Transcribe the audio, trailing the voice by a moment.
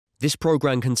This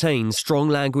program contains strong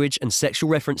language and sexual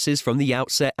references from the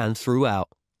outset and throughout.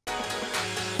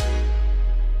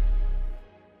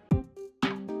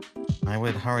 I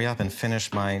would hurry up and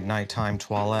finish my nighttime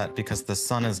toilette because the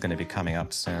sun is going to be coming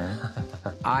up soon.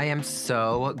 I am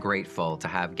so grateful to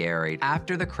have Gary.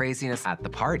 After the craziness at the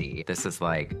party, this is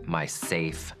like my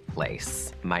safe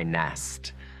place, my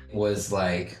nest. Was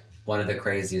like one of the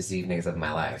craziest evenings of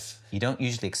my life. You don't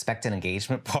usually expect an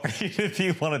engagement party to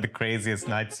be one of the craziest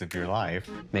nights of your life.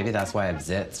 Maybe that's why I have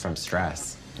zits from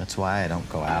stress. That's why I don't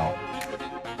go out.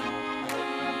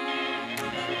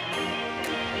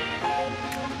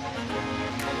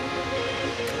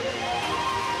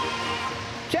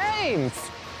 James!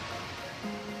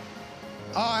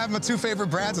 Oh, I have my two favorite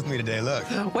Brads with me today, look.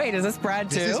 Wait, is this Brad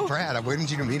too? This is Brad. I've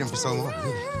waited you to meet him for so long.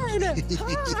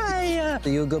 Hi! Are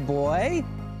you a good boy?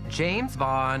 Jaymes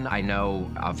Vaughan, I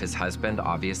know of his husband,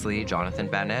 obviously, Jonathan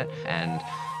Bennett, and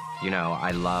you know,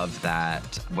 I love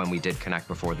that when we did connect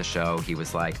before the show, he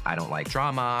was like, I don't like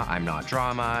drama, I'm not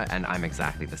drama, and I'm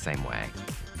exactly the same way.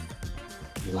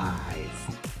 Lies.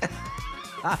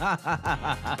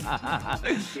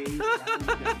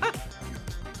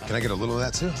 Can I get a little of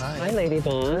that too? Hi, Lady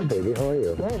Vaughan. Hi, baby, how are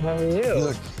you? Good, how are you? You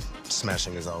look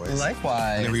smashing as always.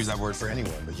 Likewise. I never use that word for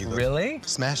anyone, but you look really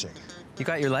smashing. You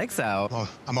got your legs out. Oh,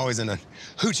 I'm always in a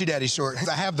hoochie daddy short.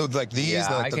 I have those like these.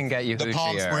 Yeah, I can get you the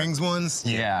Palm hoochier. Springs ones.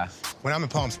 Yeah. When I'm in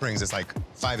Palm Springs, it's like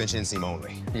 5-inch inseam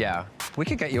only. Yeah. We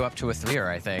could get you up to a 3-er,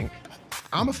 I think.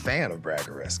 I'm a fan of Brad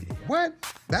Goreski. What?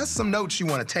 That's some notes you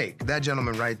want to take. That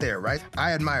gentleman right there, right?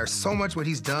 I admire so much what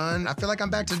he's done. I feel like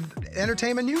I'm back to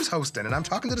entertainment news hosting and I'm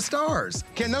talking to the stars.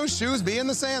 Can those shoes be in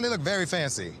the sand? They look very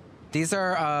fancy. These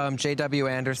are J.W.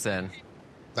 Anderson.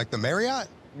 Like the Marriott?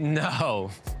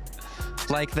 No.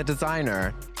 Like the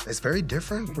designer. It's very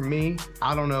different for me.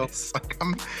 I don't know. It's like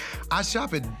I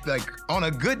shop at, like, on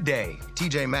a good day,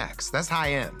 TJ Maxx. That's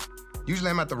high end. Usually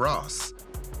I'm at the Ross.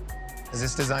 Is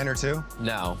this designer too?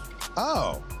 No.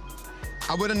 Oh,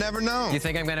 I would have never known. You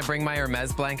think I'm gonna bring my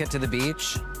Hermes blanket to the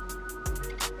beach?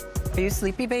 Are you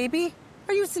sleepy, baby?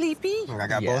 Are you sleepy? Look, I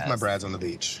got both my Brads on the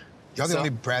beach. Y'all the only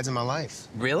Brads in my life.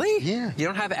 Really? Yeah. You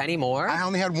don't have any more? I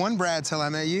only had one Brad till I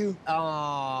met you.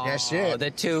 Oh. Yeah, shit.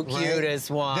 The two cutest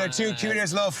ones. The two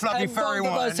cutest little fluffy furry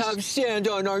ones. Both of us have sand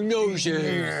on our noses.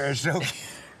 Yeah, so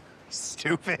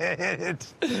stupid.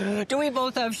 Do we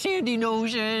both have sandy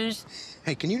noses?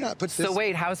 Hey, can you not put this? So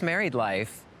wait, how's married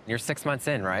life? You're 6 months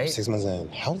in, right? 6 months in.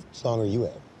 How long are you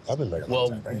at? I've been married a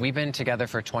long time, right? We've been together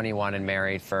for 21 and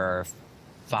married for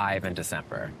 5 in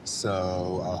December.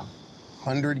 So,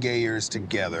 100 gay years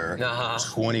together,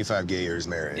 25 gay years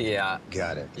married. Yeah.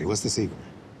 Got it. What's the secret?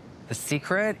 The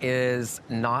secret is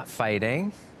not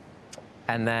fighting,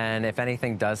 and then if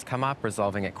anything does come up,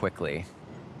 resolving it quickly.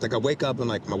 Like I wake up and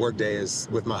like my work day is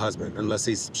with my husband, unless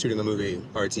he's shooting a movie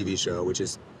or a TV show, which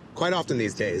is quite often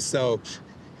these days. So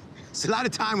it's a lot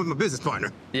of time with my business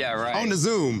partner. Yeah, right. On the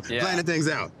Zoom, planning things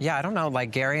out. Yeah, I don't know, like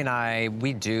Gary and I,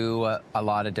 we do a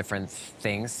lot of different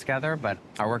things together, but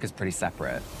our work is pretty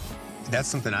separate. That's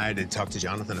something I had to talk to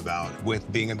Jonathan about with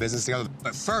being in business together.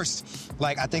 But first,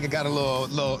 like, I think it got a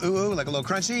little ooh, like a little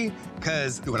crunchy,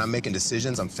 because when I'm making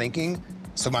decisions, I'm thinking.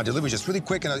 So my delivery's just really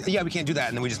quick, and yeah, we can't do that,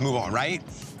 and then we just move on, right?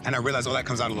 And I realized, oh, that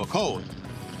comes out a little cold.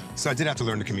 So I did have to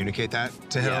learn to communicate that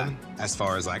to him, as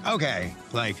far as like, okay,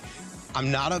 like,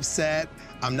 I'm not upset,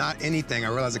 I'm not anything. I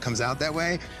realize it comes out that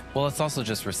way. Well, it's also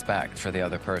just respect for the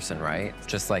other person, right?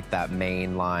 Just like that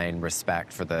mainline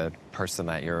respect for the person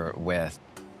that you're with.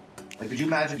 Like, could you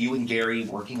imagine you and Gary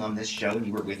working on this show and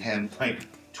you were with him like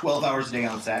 12 hours a day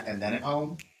on set and then at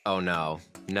home? Oh, no,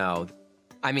 no.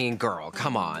 I mean, girl,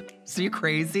 come on. So you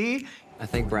crazy? I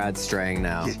think Brad's straying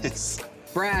now. Yes.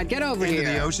 Brad, get over here.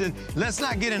 Into the ocean? Let's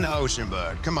not get in the ocean,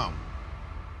 bud. Come on.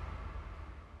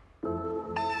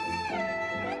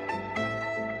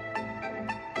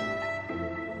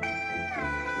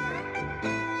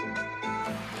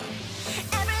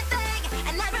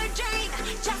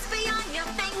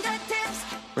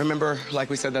 Remember, like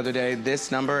we said the other day, this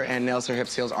number and Nails Her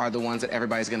Hips Heels are the ones that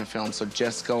everybody's gonna film, so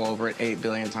just go over it 8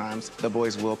 billion times. The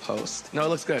boys will post. No, it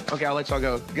looks good. Okay, I'll let y'all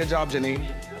go. Good job, Jenny.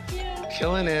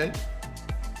 Killing it.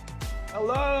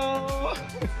 Hello.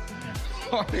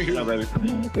 How are you? Hi, baby.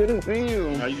 Good to see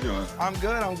you. How you doing? I'm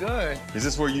good, I'm good. Is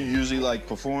this where you usually like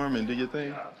perform and do your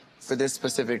thing? For this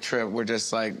specific trip, we're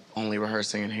just like only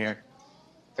rehearsing in here.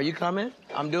 Are you coming?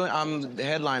 I'm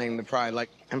headlining the Pride, like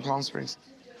in Palm Springs.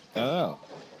 Oh.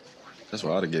 That's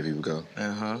where all the gay people go.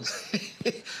 Uh-huh.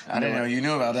 I didn't know you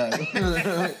knew about that.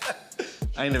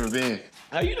 I ain't never been.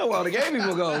 How you know where all the gay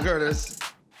people go, Curtis?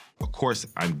 Of course,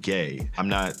 I'm gay. I'm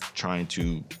not trying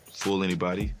to fool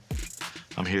anybody.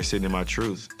 I'm here sitting in my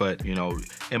truth. But, you know,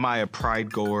 am I a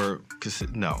pride goer?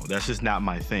 No, that's just not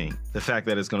my thing. The fact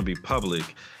that it's gonna be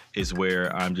public is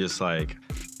where I'm just like,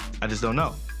 I just don't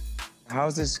know.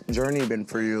 How's this journey been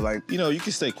for you? Like, You know, you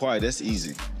can stay quiet, that's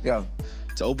easy. yeah,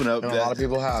 To open up, a lot of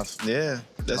people have. Yeah,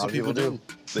 that's what people do.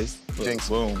 Jinx.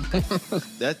 Boom.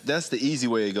 That's the easy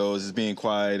way it goes, is being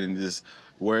quiet and just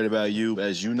worried about you.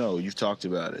 As you know, you've talked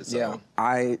about it. So. Yeah,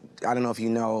 I don't know if you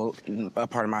know a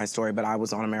part of my story, but I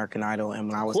was on American Idol, and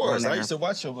when I was on there, I used to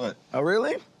watch your butt. Oh,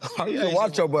 really? I used to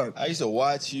watch your butt. I used to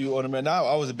watch you on American Idol.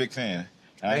 I was a big fan.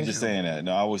 I ain't just saying that.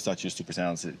 No, I always thought you were super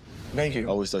talented. Thank you. I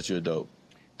always thought you were dope.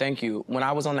 Thank you. When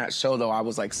I was on that show, though, I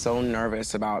was like so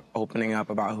nervous about opening up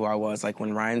about who I was. Like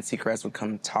when Ryan Seacrest would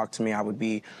come talk to me, I would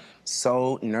be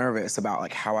so nervous about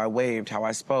like how I waved, how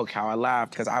I spoke, how I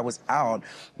laughed, because I was out.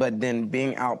 But then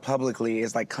being out publicly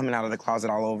is like coming out of the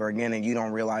closet all over again, and you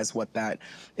don't realize what that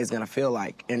is gonna feel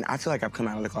like. And I feel like I've come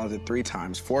out of the closet 3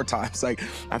 times, 4 times. Like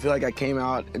I feel like I came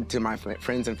out to my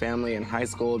friends and family in high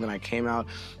school, then I came out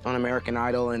on American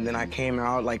Idol, and then I came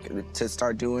out like to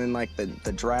start doing like the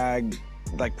drag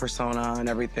like persona and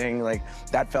everything. Like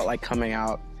that felt like coming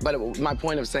out. But my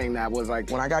point of saying that was like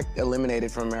when I got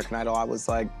eliminated from American Idol, I was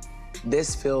like,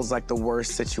 this feels like the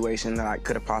worst situation that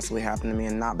could have possibly happened to me,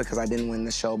 and not because I didn't win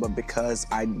the show, but because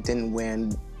I didn't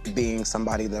win being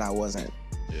somebody that I wasn't.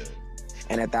 Yeah.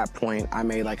 And at that point, I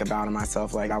made like a vow to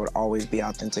myself, like I would always be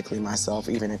authentically myself,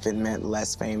 even if it meant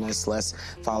less famous, less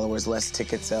followers, less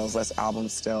ticket sales, less album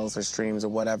sales or streams or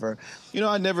whatever. You know,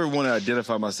 I never want to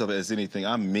identify myself as anything.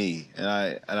 I'm me, and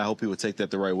I hope people take that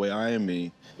the right way. I am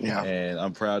me, and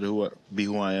I'm proud to be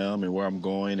who I am and where I'm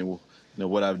going and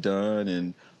what I've done,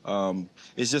 and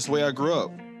it's just the way I grew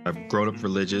up. I've grown up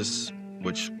religious,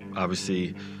 which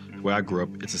obviously, where I grew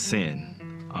up, it's a sin.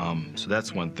 So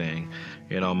that's one thing.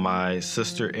 You know, my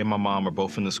sister and my mom are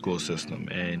both in the school system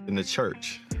and in the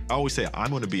church. I always say, I'm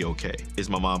gonna be okay. Is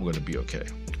my mom gonna be okay?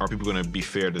 Are people gonna be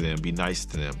fair to them, be nice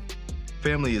to them?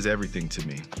 Family is everything to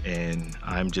me, and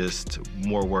I'm just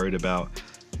more worried about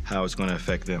how it's gonna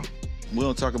affect them. We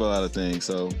don't talk about a lot of things,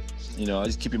 so, you know, I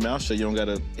just keep your mouth shut. You don't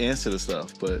gotta answer the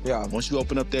stuff, but once you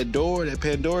open up that door, that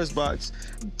Pandora's box,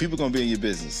 people gonna be in your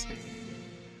business.